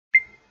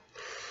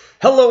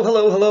Hello,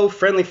 hello, hello,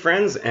 friendly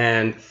friends,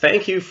 and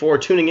thank you for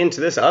tuning in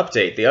to this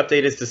update. The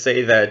update is to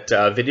say that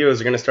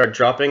videos are going to start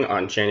dropping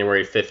on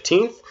January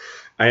 15th.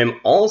 I am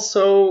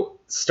also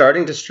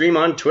starting to stream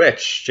on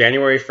Twitch.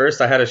 January 1st,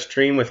 I had a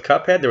stream with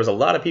Cuphead. There was a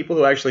lot of people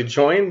who actually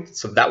joined,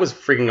 so that was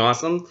freaking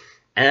awesome.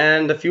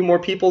 And a few more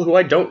people who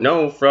I don't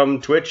know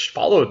from Twitch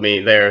followed me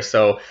there,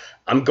 so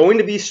I'm going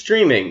to be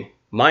streaming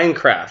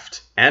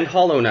Minecraft and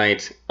Hollow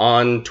Knight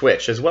on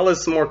Twitch, as well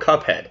as some more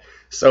Cuphead.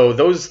 So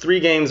those three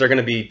games are going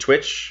to be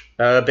Twitch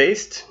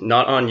based,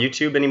 not on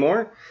YouTube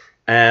anymore.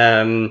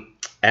 And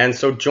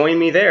so join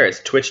me there. It's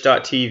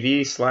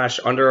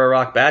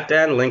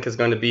twitch.tv/underarockbatdan. Link is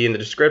going to be in the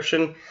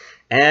description.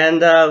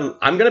 And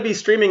I'm going to be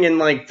streaming in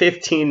like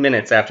 15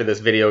 minutes after this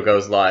video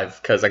goes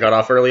live because I got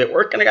off early at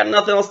work and I got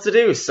nothing else to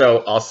do.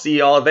 So I'll see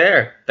y'all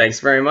there. Thanks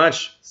very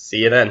much.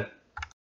 See you then.